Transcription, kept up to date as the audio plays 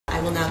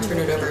will now turn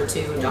it over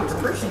to Dr.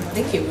 Pershing.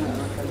 Thank you.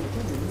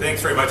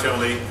 Thanks very much,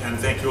 Emily, and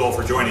thank you all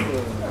for joining.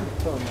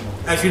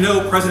 As you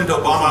know, President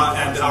Obama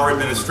and our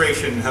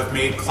administration have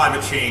made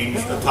climate change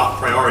a top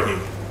priority,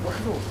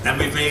 and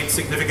we've made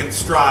significant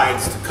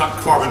strides to cut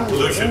carbon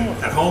pollution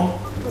at home,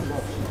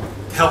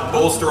 help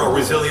bolster our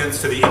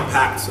resilience to the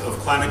impacts of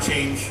climate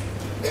change,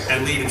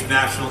 and lead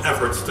international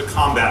efforts to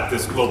combat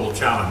this global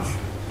challenge.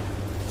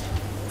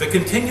 The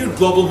continued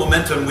global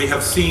momentum we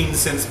have seen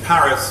since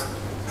Paris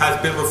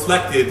has been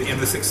reflected in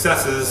the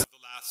successes of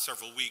the last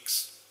several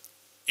weeks,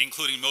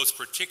 including most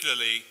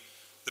particularly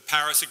the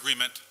Paris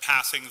Agreement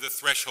passing the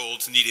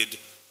thresholds needed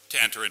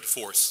to enter into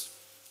force.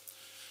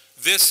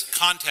 This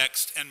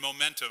context and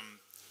momentum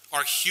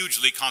are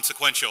hugely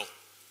consequential,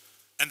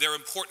 and their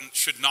importance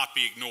should not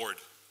be ignored.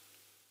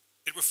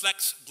 It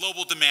reflects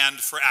global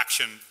demand for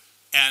action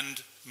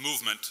and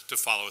movement to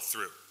follow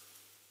through.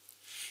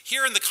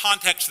 Here in the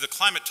context of the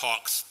climate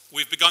talks,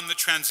 we've begun the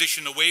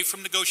transition away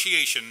from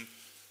negotiation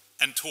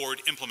and toward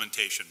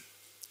implementation.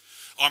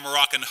 Our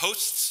Moroccan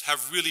hosts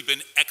have really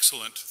been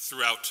excellent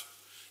throughout,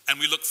 and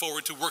we look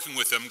forward to working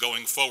with them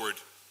going forward.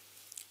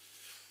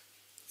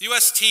 The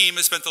U.S. team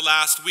has spent the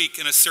last week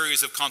in a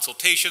series of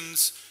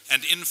consultations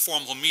and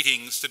informal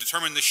meetings to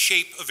determine the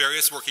shape of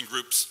various working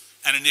groups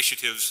and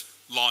initiatives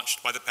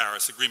launched by the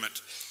Paris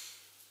Agreement.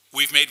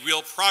 We've made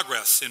real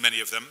progress in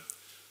many of them,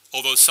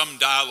 although some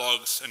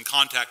dialogues and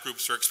contact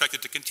groups are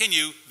expected to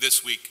continue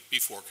this week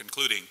before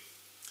concluding.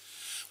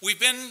 We've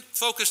been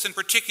focused in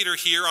particular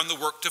here on the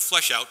work to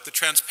flesh out the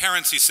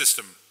transparency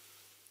system,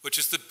 which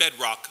is the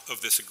bedrock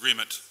of this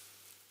agreement.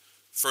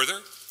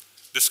 Further,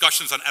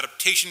 discussions on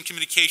adaptation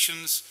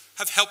communications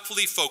have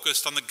helpfully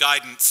focused on the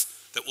guidance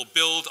that will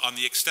build on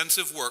the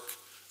extensive work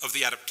of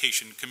the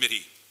Adaptation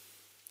Committee.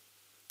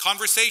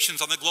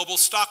 Conversations on the global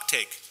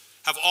stocktake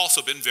have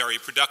also been very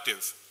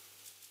productive.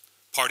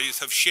 Parties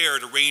have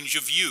shared a range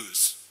of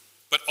views,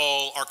 but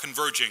all are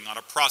converging on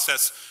a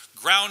process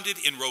grounded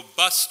in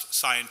robust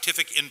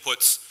scientific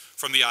inputs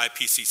from the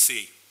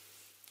IPCC.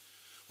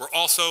 We're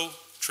also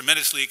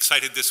tremendously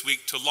excited this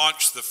week to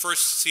launch the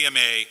first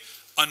CMA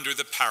under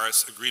the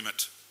Paris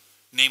Agreement,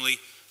 namely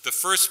the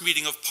first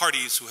meeting of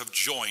parties who have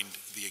joined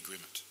the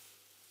agreement.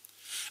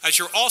 As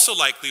you're also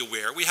likely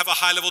aware, we have a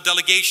high-level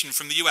delegation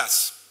from the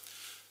US.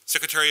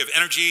 Secretary of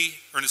Energy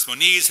Ernest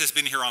Moniz has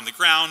been here on the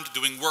ground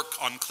doing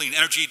work on clean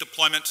energy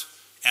deployment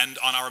and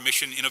on our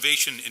Mission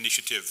Innovation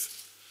Initiative.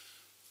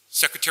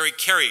 Secretary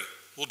Kerry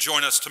will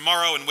join us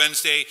tomorrow and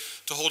Wednesday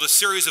to hold a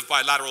series of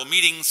bilateral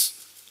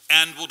meetings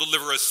and will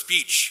deliver a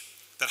speech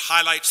that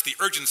highlights the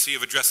urgency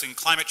of addressing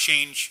climate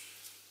change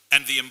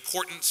and the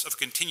importance of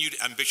continued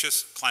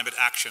ambitious climate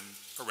action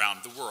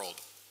around the world.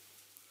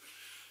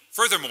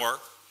 Furthermore,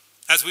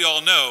 as we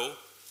all know,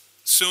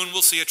 soon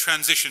we'll see a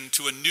transition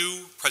to a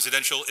new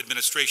presidential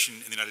administration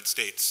in the United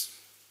States.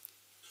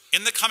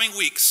 In the coming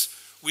weeks,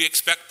 we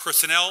expect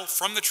personnel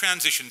from the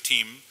transition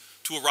team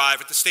to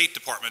arrive at the State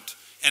Department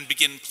and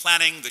begin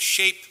planning the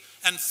shape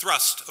and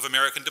thrust of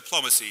American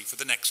diplomacy for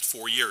the next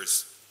 4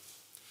 years.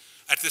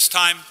 At this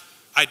time,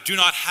 I do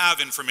not have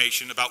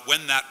information about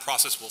when that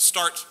process will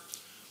start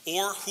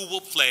or who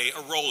will play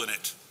a role in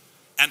it,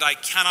 and I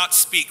cannot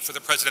speak for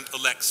the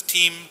President-elect's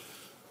team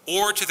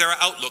or to their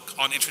outlook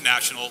on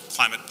international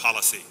climate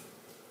policy.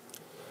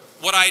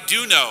 What I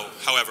do know,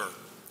 however,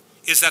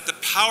 is that the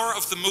power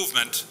of the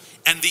movement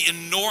and the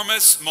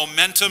enormous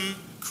momentum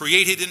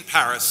created in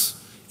Paris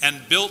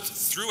and built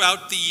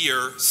throughout the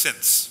year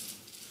since,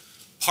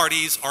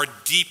 parties are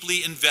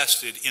deeply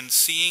invested in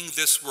seeing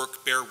this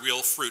work bear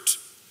real fruit.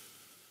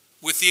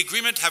 With the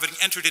agreement having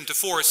entered into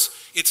force,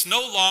 it's no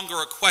longer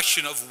a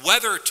question of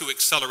whether to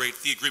accelerate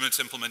the agreement's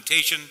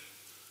implementation,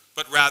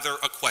 but rather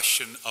a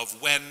question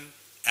of when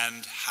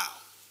and how.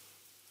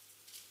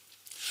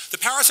 The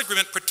Paris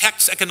Agreement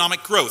protects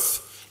economic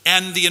growth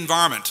and the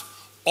environment,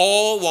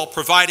 all while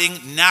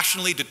providing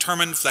nationally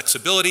determined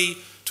flexibility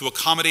to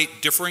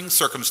accommodate differing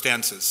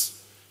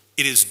circumstances.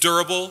 It is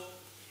durable,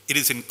 it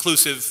is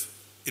inclusive,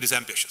 it is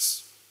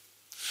ambitious.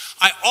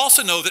 I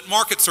also know that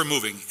markets are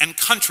moving and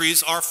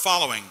countries are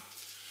following.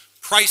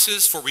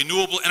 Prices for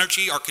renewable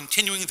energy are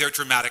continuing their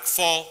dramatic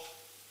fall,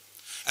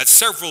 as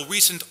several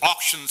recent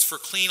auctions for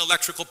clean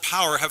electrical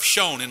power have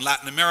shown in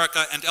Latin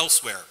America and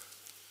elsewhere.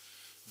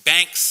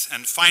 Banks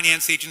and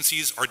finance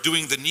agencies are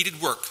doing the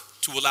needed work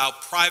to allow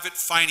private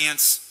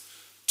finance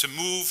to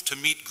move to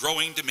meet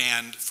growing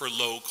demand for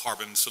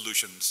low-carbon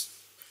solutions.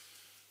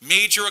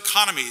 Major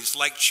economies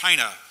like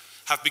China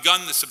have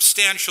begun the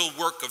substantial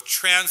work of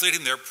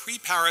translating their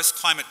pre-Paris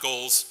climate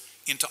goals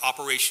into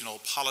operational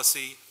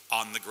policy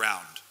on the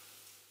ground.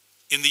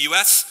 In the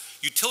US,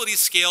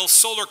 utility-scale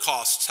solar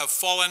costs have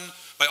fallen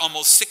by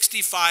almost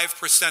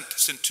 65%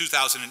 since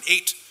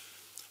 2008,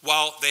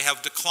 while they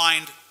have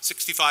declined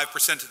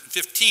 65% in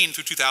 2015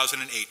 through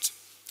 2008.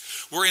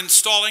 We're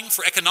installing,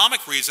 for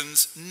economic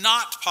reasons,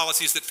 not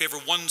policies that favor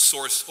one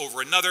source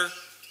over another,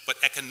 but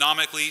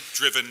economically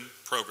driven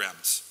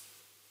programs.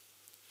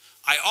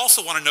 I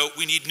also want to note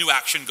we need new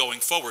action going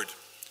forward.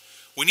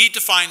 We need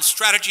to find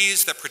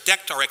strategies that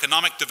protect our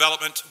economic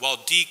development while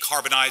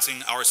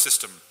decarbonizing our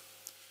system.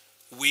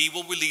 We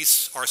will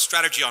release our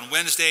strategy on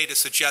Wednesday to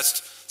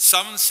suggest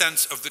some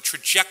sense of the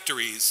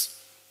trajectories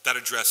that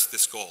address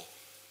this goal.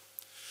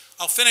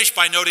 I'll finish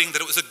by noting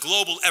that it was a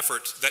global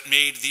effort that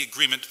made the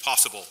agreement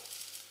possible,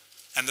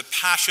 and the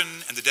passion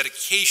and the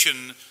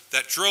dedication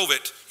that drove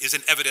it is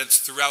in evidence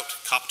throughout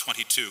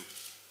COP22.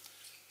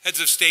 Heads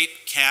of state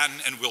can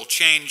and will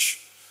change,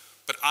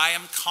 but I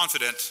am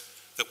confident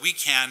that we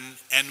can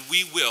and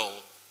we will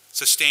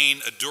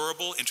sustain a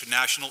durable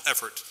international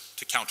effort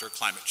to counter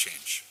climate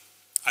change.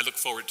 I look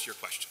forward to your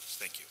questions.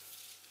 Thank you.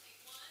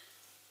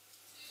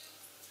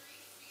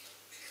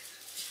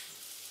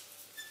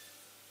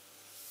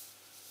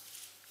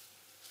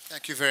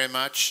 Thank you very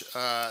much.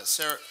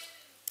 Sir,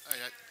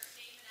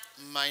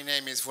 my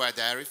name is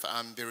Envoy.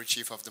 I'm Bureau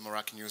Chief of the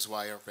Moroccan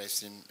Newswire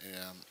based in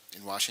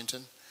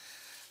Washington.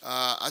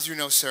 As you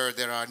know, sir,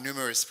 there are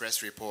numerous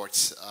press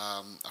reports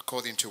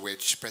according to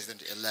which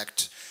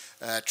President-elect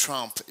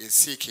Trump is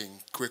seeking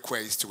quick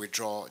ways to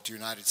withdraw the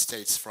United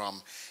States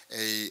from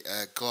a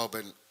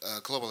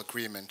global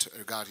agreement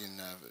regarding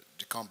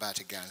the combat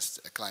against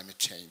climate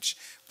change.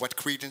 What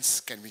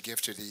credence can we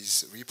give to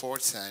these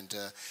reports, and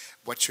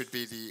what should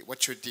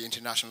the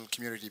international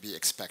community be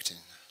expecting?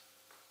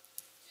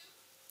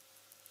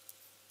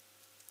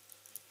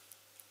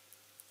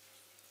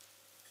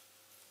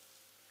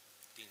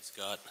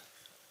 Scott.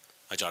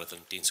 Hi, Jonathan.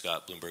 Dean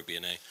Scott, Bloomberg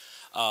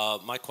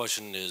BNA. My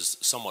question is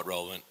somewhat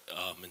relevant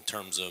in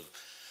terms of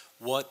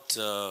what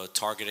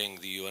targeting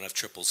the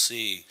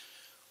UNFCCC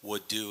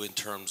would do in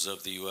terms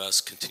of the U.S.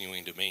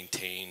 continuing to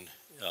maintain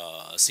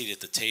a seat at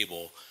the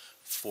table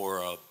for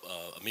a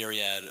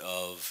myriad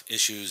of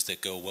issues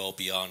that go well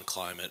beyond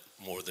climate,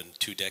 more than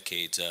 2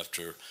 decades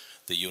after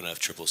the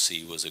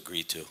UNFCCC was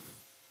agreed to.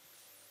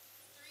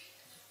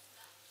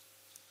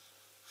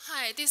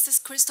 Hi, this is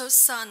Crystal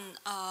Sun,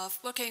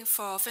 working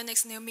for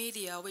Phoenix New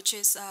Media, which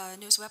is a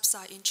news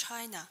website in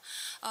China.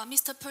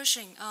 Mr.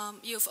 Pershing,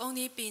 you've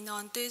only been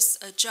on this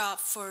job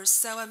for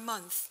 7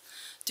 months.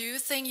 Do you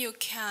think you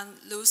can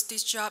lose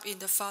this job in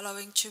the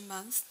following 2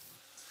 months?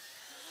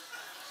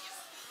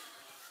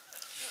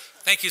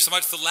 Thank you so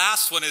much. The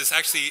last one is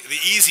actually the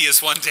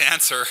easiest one to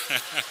answer.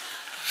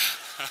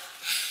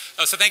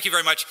 So thank you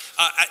very much.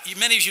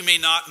 Many of you may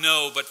not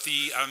know, but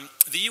the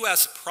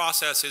U.S.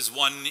 process is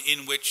one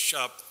in which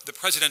the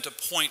President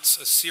appoints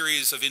a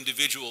series of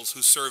individuals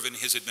who serve in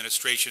his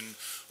administration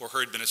or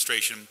her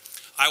administration.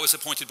 I was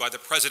appointed by the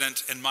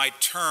President, and my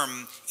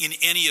term, in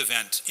any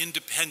event,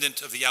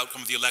 independent of the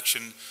outcome of the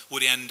election,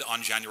 would end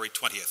on January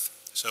 20th.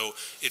 So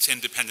it's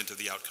independent of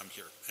the outcome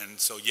here. And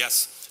so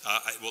yes,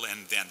 it will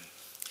end then.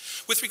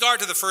 With regard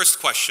to the first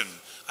question,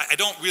 I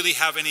don't really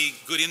have any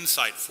good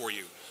insight for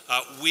you.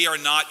 We are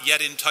not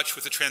yet in touch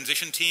with the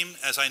transition team.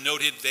 As I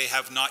noted, they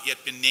have not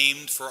yet been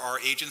named for our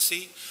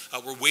agency.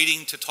 We're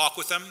waiting to talk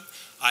with them.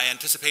 I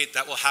anticipate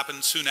that will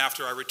happen soon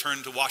after I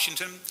return to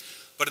Washington.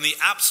 But in the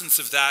absence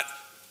of that,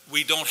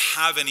 we don't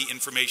have any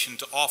information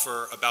to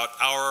offer about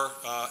our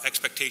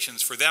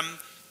expectations for them.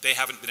 They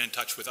haven't been in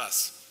touch with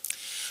us.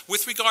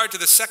 With regard to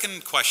the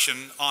second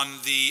question on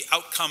the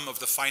outcome of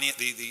the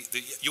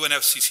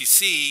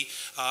UNFCCC,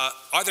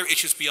 are there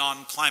issues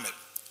beyond climate?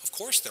 Of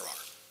course there are.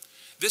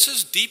 This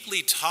is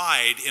deeply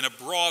tied in a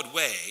broad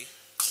way,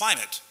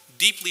 climate,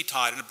 deeply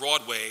tied in a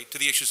broad way to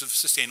the issues of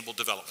sustainable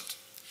development.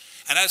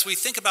 And as we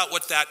think about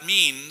what that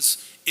means,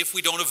 if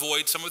we don't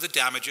avoid some of the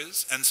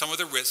damages and some of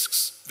the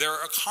risks, there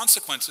are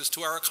consequences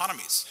to our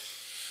economies.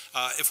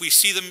 If we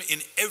see them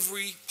in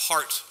every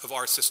part of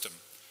our system.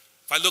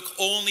 If I look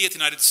only at the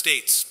United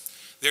States,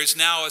 there's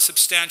now a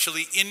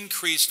substantially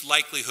increased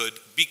likelihood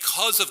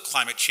because of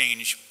climate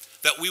change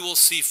that we will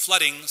see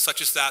flooding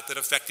such as that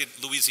affected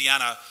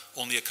Louisiana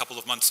only a couple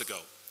of months ago.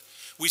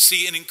 We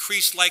see an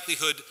increased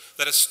likelihood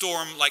that a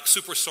storm like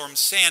Superstorm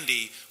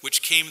Sandy,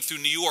 which came through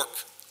New York,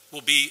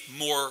 will be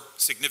more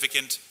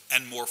significant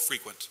and more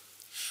frequent.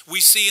 We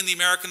see in the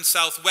American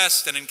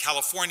Southwest and in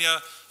California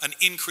an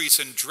increase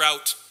in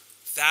drought.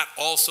 That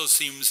also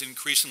seems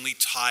increasingly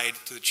tied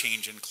to the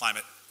change in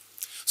climate.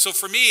 So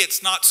for me,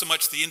 it's not so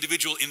much the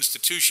individual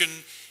institution,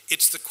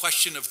 it's the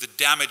question of the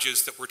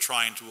damages that we're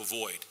trying to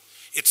avoid.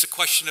 It's a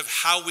question of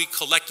how we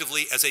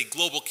collectively, as a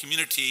global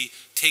community,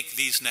 take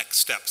these next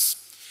steps.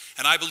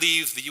 And I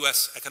believe the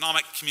U.S.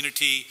 economic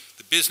community,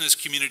 the business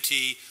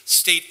community,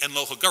 state and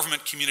local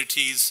government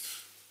communities,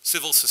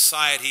 civil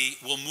society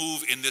will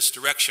move in this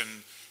direction.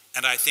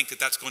 And I think that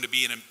that's going to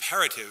be an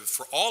imperative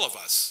for all of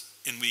us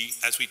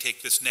as we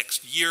take this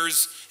next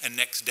years and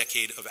next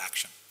decade of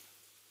action.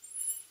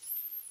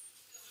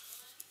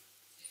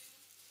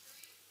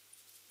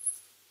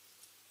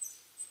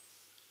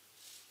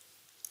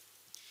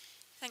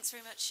 Thanks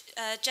very much.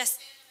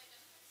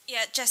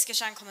 Jessica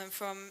Shankelman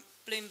from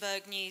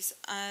Bloomberg News.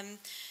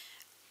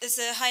 There's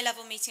a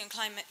high-level meeting on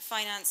climate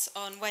finance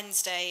on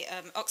Wednesday.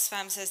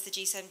 Oxfam says the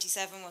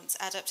G77 wants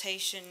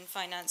adaptation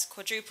finance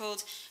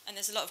quadrupled, and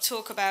there's a lot of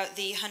talk about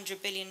the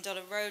 $100 billion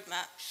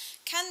roadmap.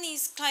 Can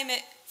these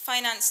climate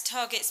finance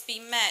targets be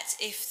met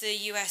if the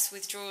US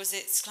withdraws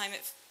its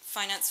climate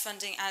finance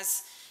funding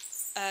as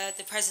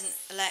the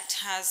President-elect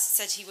has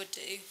said he would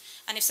do?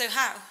 And if so,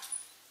 how?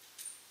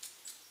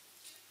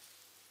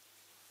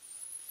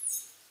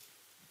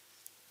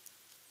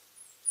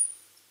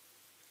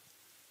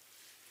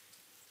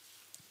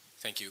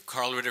 Thank you.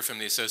 Carl Ritter from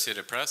the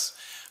Associated Press.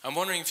 I'm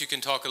wondering if you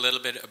can talk a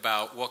little bit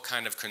about what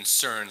kind of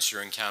concerns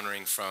you're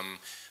encountering from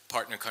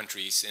partner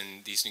countries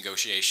in these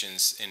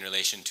negotiations in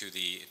relation to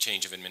the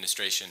change of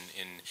administration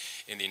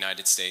in the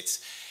United States.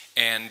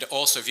 And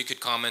also, if you could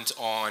comment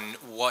on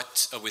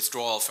what a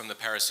withdrawal from the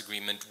Paris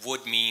Agreement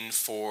would mean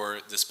for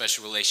the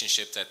special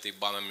relationship that the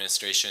Obama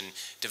administration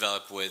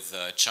developed with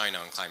China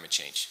on climate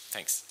change.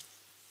 Thanks.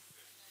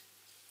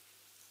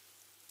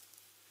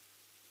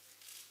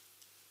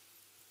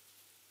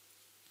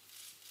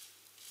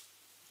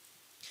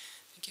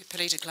 Thank you.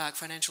 Polita Clark,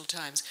 Financial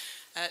Times.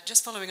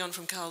 Just following on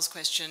from Carl's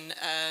question,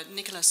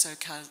 Nicolas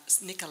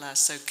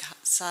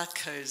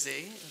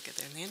Sarkozy, I'll get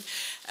there in the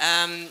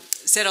end,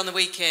 said on the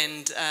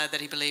weekend that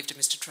he believed if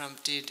Mr.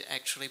 Trump did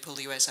actually pull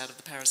the US out of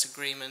the Paris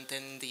Agreement,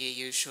 then the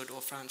EU should,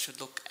 or France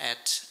should, look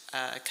at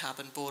a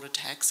carbon border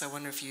tax. I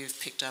wonder if you've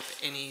picked up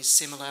any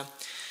similar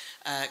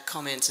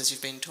comments as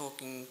you've been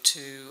talking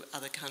to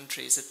other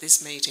countries at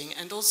this meeting.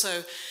 And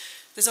also,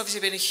 there's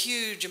obviously been a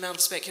huge amount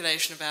of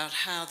speculation about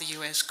how the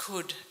US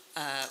could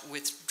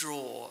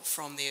withdraw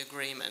from the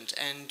agreement,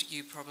 and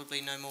you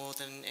probably know more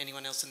than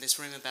anyone else in this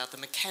room about the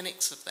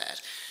mechanics of that.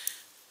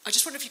 I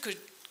just wonder if you could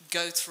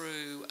go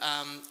through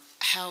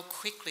how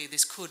quickly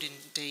this could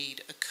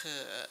indeed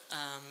occur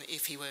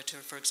if he were to,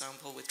 for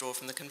example, withdraw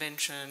from the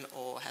convention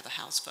or have a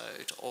House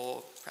vote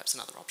or perhaps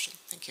another option.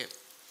 Thank you.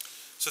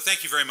 So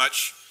thank you very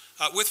much.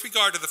 With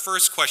regard to the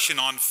first question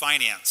on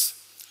finance,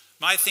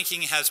 my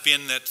thinking has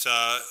been that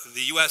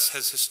the U.S.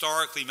 has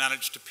historically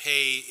managed to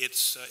pay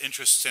its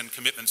interests and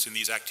commitments in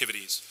these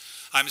activities.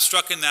 I'm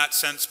struck in that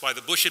sense by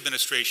the Bush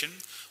administration,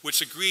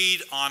 which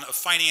agreed on a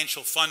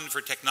financial fund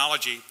for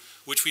technology,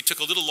 which we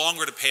took a little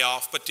longer to pay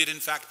off, but did in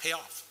fact pay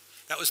off.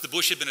 That was the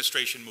Bush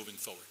administration moving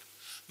forward.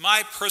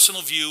 My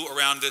personal view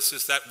around this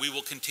is that we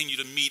will continue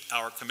to meet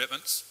our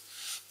commitments.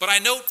 But I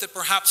note that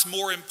perhaps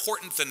more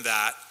important than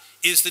that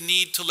is the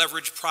need to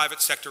leverage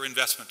private sector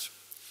investment.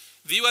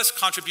 The U.S.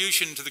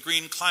 contribution to the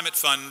Green Climate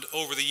Fund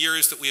over the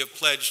years that we have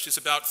pledged is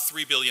about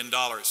 $3 billion.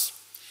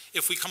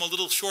 If we come a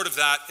little short of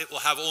that, it will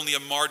have only a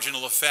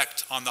marginal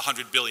effect on the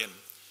 $100 billion.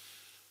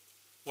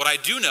 What I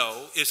do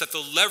know is that the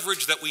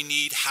leverage that we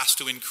need has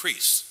to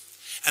increase.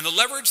 And the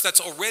leverage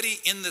that's already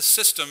in the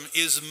system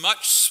is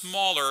much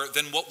smaller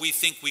than what we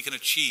think we can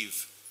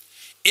achieve.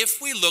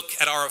 If we look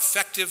at our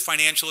effective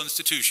financial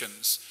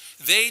institutions,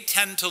 they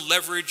tend to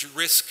leverage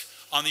risk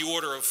on the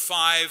order of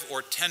 5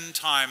 or 10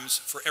 times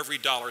for every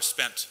dollar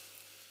spent.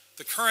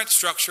 The current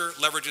structure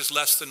leverages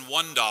less than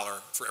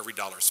 $1 for every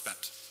dollar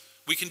spent.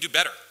 We can do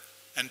better.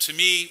 And to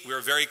me,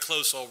 we're very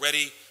close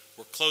already.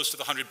 We're close to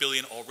the $100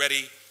 billion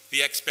already.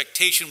 The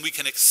expectation we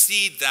can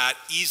exceed that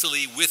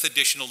easily with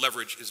additional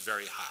leverage is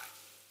very high.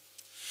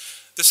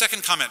 The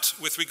second comment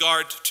with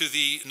regard to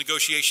the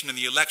negotiation and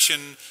the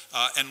election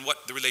and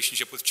what the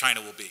relationship with China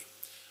will be.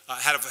 I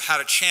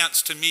had a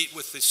chance to meet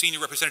with the senior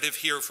representative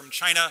here from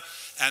China,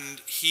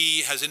 and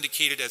he has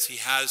indicated, as he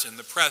has in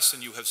the press,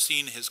 and you have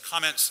seen his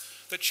comments,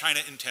 that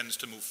China intends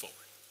to move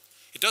forward.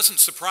 It doesn't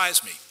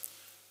surprise me.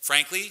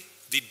 Frankly,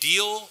 the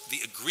deal, the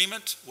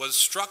agreement, was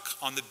struck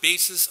on the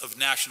basis of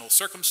national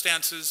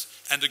circumstances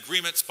and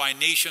agreements by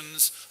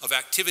nations of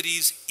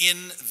activities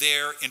in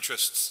their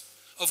interests.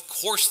 Of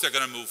course they're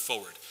going to move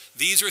forward.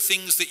 These are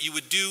things that you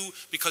would do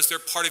because they're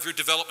part of your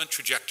development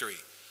trajectory.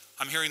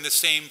 I'm hearing the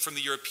same from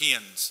the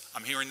Europeans.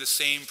 I'm hearing the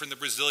same from the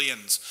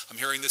Brazilians. I'm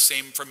hearing the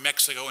same from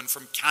Mexico and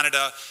from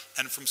Canada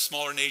and from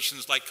smaller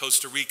nations like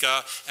Costa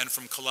Rica and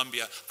from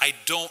Colombia. I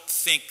don't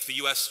think the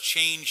U.S.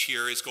 change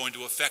here is going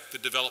to affect the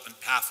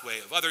development pathway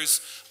of others.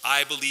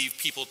 I believe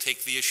people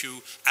take the issue,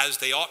 as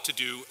they ought to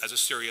do, as a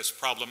serious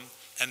problem,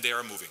 and they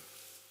are moving.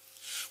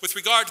 With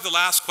regard to the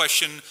last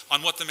question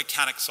on what the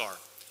mechanics are,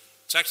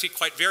 it's actually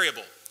quite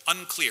variable,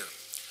 unclear.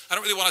 I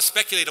don't really want to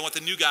speculate on what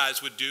the new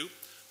guys would do.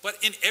 But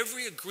in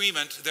every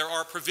agreement, there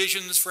are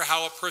provisions for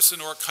how a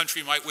person or a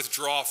country might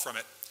withdraw from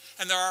it.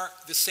 And there are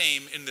the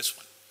same in this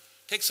one.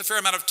 It takes a fair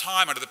amount of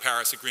time under the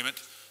Paris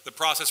Agreement. The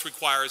process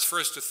requires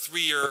first a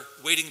 3-year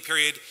waiting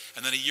period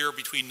and then a year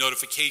between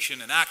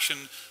notification and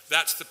action.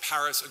 That's the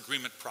Paris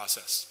Agreement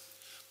process.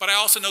 But I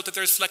also note that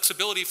there's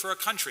flexibility for a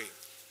country.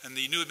 And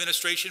the new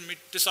administration may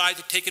decide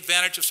to take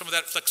advantage of some of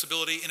that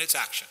flexibility in its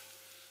action.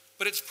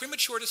 But it's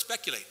premature to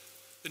speculate.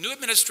 The new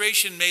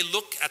administration may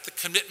look at the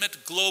commitment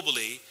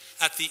globally,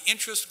 at the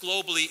interest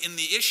globally in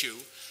the issue,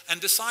 and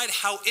decide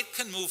how it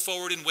can move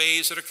forward in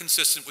ways that are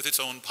consistent with its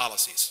own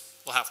policies.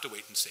 We'll have to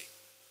wait and see.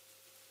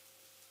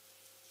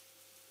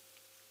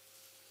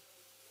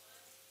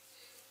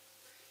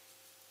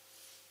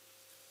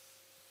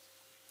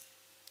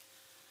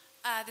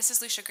 This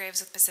is Lucia Graves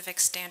with Pacific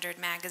Standard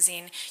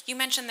Magazine. You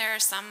mentioned there are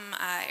some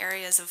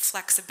areas of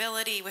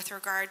flexibility with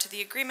regard to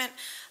the agreement.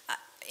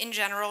 in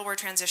general, we're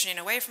transitioning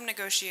away from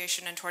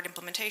negotiation and toward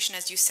implementation,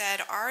 as you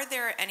said. Are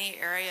there any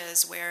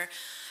areas where,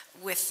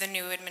 with the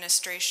new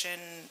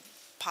administration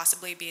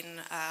possibly being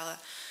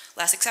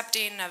less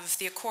accepting of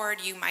the accord,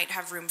 you might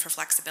have room for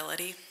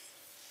flexibility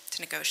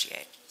to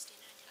negotiate?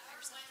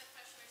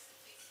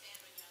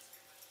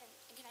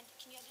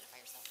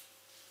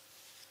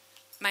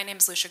 My name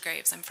is Lucia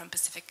Graves. I'm from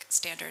Pacific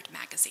Standard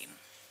Magazine.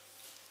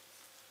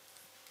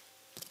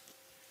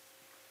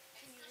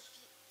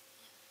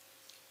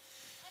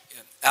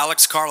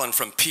 Alex Carlin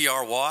from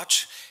PR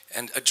Watch,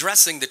 and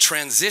addressing the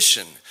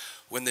transition.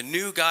 When the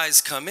new guys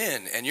come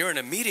in and you're in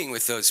a meeting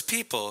with those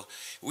people,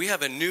 we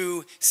have a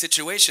new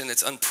situation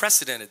that's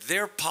unprecedented.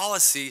 Their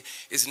policy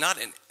is not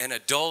an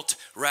adult,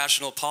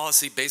 rational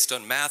policy based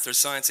on math or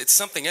science. It's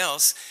something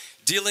else,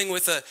 dealing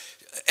with an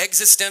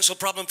existential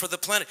problem for the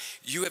planet.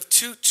 You have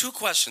two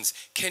questions.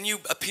 Can you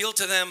appeal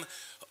to them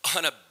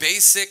on a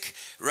basic,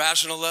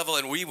 rational level,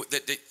 and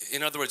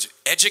in other words,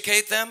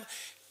 educate them?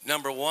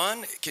 Number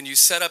one, can you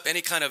set up any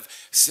kind of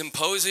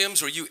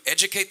symposiums where you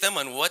educate them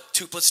on what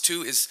 2 +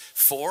 2 is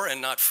 4 and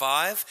not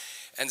 5?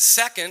 And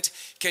second,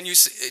 can you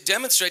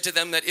demonstrate to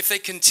them that if they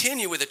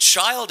continue with a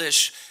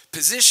childish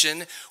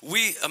position,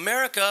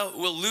 America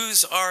will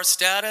lose our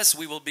status,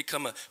 we will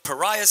become a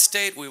pariah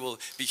state, we will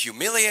be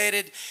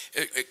humiliated?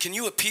 Can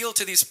you appeal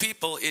to these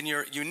people in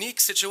your unique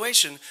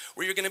situation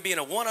where you're going to be in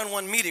a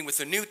one-on-one meeting with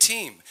a new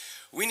team?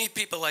 We need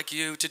people like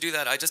you to do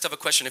that. I just have a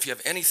question, if you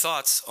have any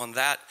thoughts on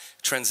that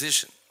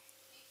transition.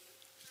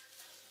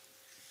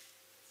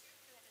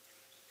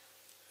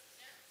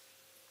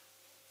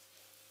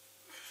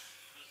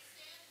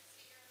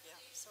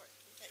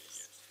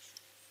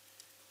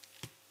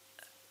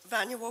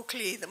 Vanya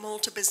Walkley, the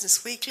Malta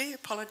Business Weekly.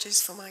 Apologies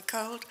for my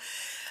cold.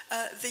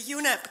 The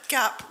UNEP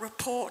GAP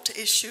report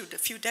issued a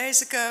few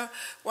days ago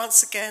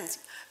once again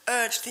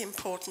urged the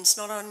importance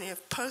not only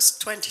of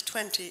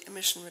post-2020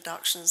 emission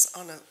reductions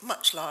on a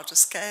much larger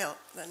scale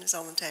than is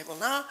on the table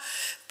now,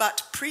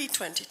 but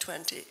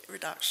pre-2020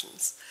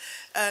 reductions.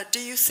 Do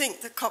you think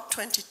the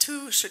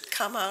COP22 should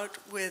come out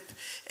with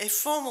a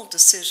formal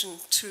decision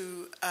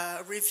to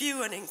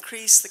review and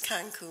increase the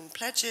Cancun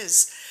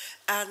pledges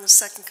and the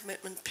second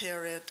commitment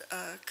period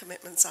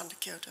commitments under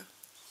Kyoto?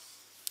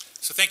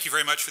 So thank you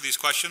very much for these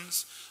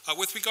questions.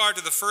 With regard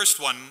to the first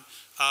one,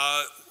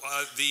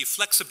 the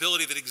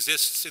flexibility that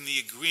exists in the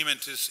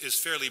agreement is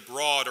fairly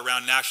broad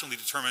around nationally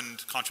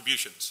determined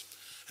contributions.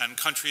 And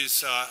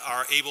countries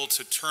are able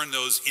to turn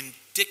those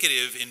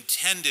indicative,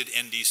 intended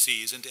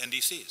NDCs into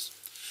NDCs.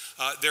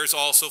 There's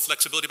also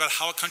flexibility about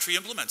how a country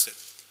implements it.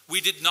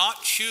 We did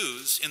not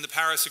choose in the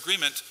Paris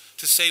Agreement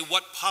to say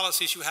what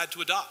policies you had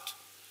to adopt.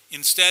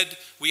 Instead,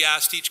 we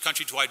asked each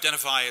country to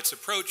identify its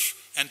approach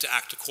and to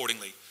act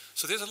accordingly.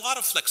 So there's a lot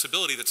of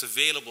flexibility that's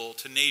available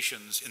to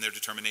nations in their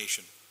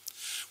determination.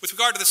 With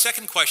regard to the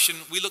second question,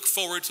 we look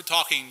forward to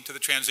talking to the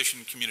transition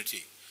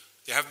community.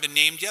 They haven't been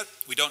named yet.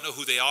 We don't know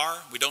who they are.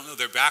 We don't know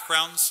their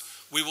backgrounds.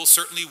 We will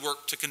certainly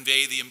work to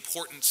convey the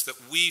importance that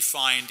we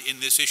find in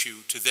this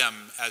issue to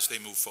them as they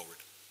move forward.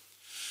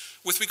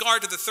 With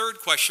regard to the third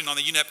question on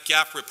the UNEP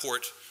GAP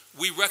report,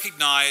 we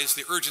recognize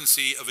the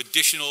urgency of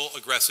additional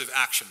aggressive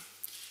action.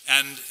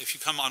 And if you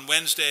come on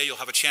Wednesday, you'll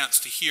have a chance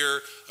to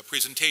hear a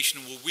presentation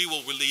where we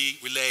will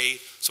relay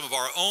some of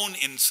our own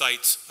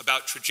insights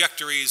about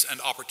trajectories and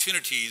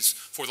opportunities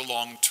for the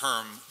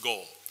long-term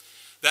goal.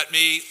 That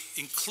may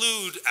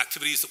include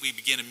activities that we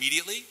begin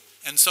immediately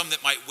and some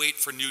that might wait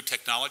for new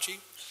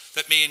technology.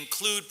 That may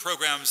include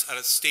programs at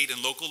a state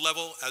and local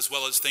level, as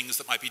well as things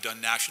that might be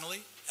done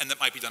nationally and that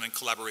might be done in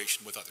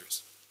collaboration with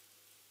others.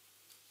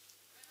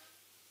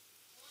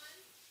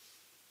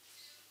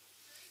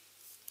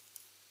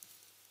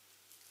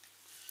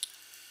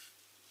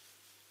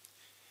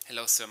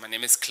 Hello, sir. My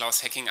name is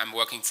Klaus Hecking. I'm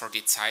working for Die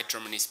Zeit,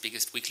 Germany's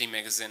biggest weekly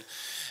magazine.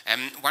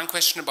 One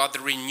question about the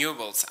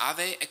renewables. Are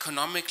they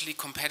economically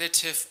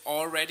competitive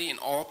already in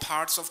all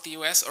parts of the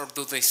US, or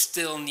do they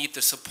still need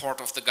the support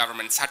of the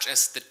government, such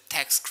as the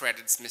tax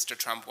credits Mr.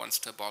 Trump wants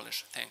to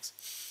abolish? Thanks.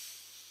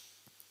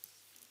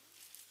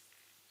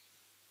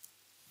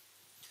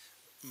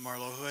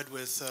 Marlo Hood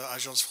with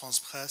Agence France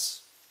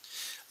Presse.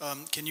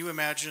 Can you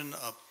imagine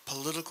a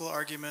political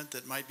argument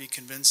that might be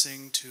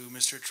convincing to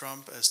Mr.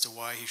 Trump as to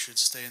why he should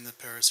stay in the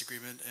Paris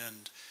Agreement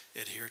and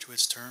adhere to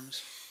its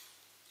terms?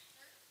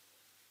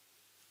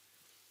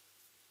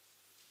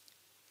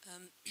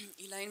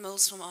 Elaine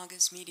Mills from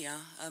Argus Media.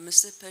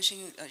 Mr.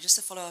 Pershing, just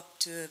a follow-up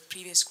to a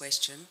previous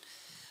question.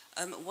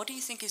 What do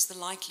you think is the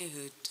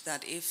likelihood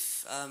that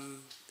if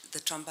the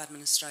Trump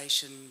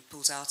administration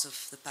pulls out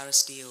of the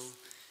Paris deal,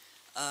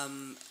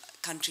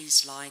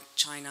 countries like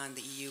China and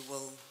the EU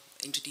will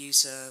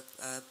introduce a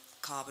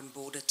carbon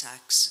border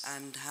tax,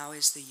 and how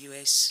is the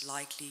US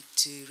likely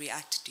to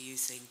react, do you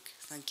think?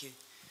 Thank you.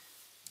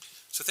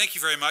 So thank you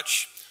very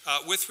much.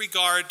 With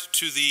regard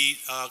to the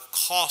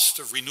cost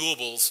of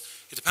renewables,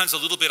 it depends a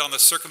little bit on the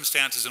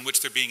circumstances in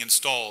which they're being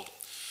installed.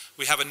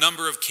 We have a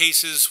number of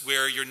cases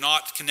where you're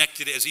not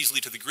connected as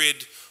easily to the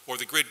grid, or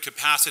the grid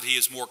capacity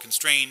is more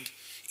constrained.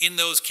 In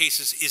those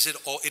cases,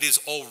 it is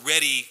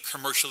already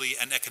commercially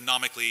and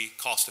economically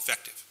cost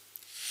effective.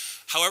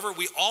 However,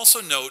 we also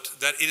note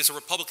that it is a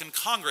Republican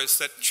Congress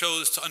that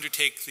chose to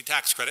undertake the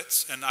tax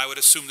credits, and I would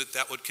assume that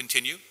that would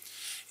continue.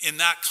 In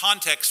that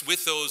context,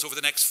 with those over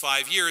the next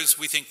 5 years,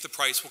 we think the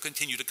price will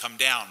continue to come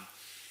down.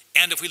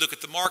 And if we look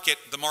at the market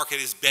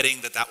is betting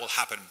that that will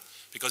happen,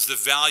 because the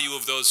value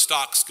of those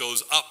stocks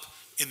goes up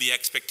in the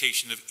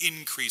expectation of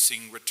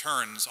increasing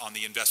returns on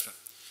the investment.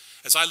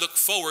 As I look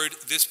forward,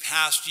 this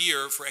past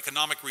year, for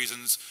economic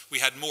reasons, we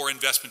had more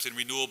investment in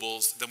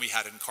renewables than we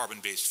had in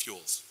carbon-based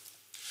fuels.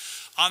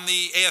 On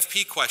the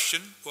AFP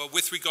question, well,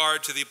 with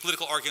regard to the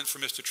political arguments for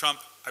Mr. Trump,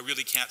 I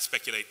really can't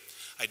speculate.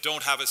 I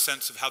don't have a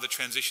sense of how the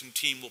transition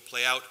team will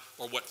play out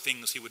or what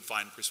things he would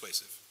find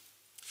persuasive.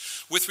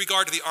 With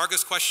regard to the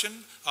Argus question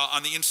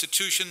on the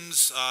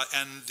institutions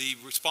and the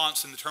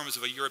response in the terms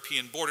of a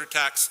European border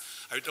tax,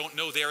 I don't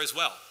know there as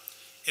well.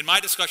 In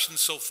my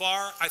discussions so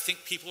far, I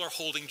think people are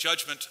holding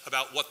judgment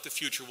about what the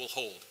future will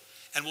hold,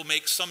 and will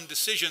make some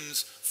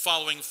decisions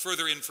following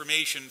further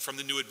information from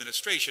the new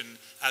administration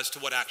as to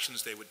what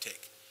actions they would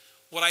take.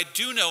 What I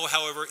do know,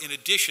 however, in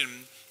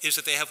addition, is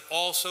that they have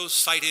also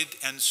cited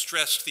and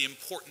stressed the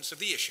importance of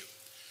the issue.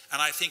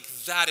 And I think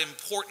that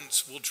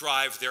importance will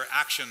drive their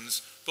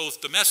actions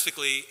both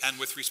domestically and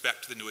with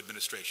respect to the new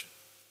administration.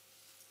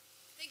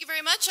 Thank you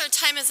very much. Our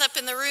time is up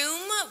in the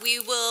room. We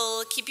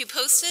will keep you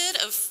posted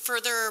of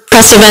further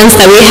press events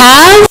that we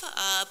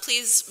have.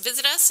 Please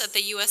visit us at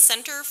the U.S.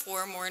 Center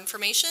for more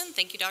information.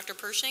 Thank you, Dr.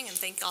 Pershing, and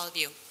thank all of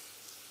you.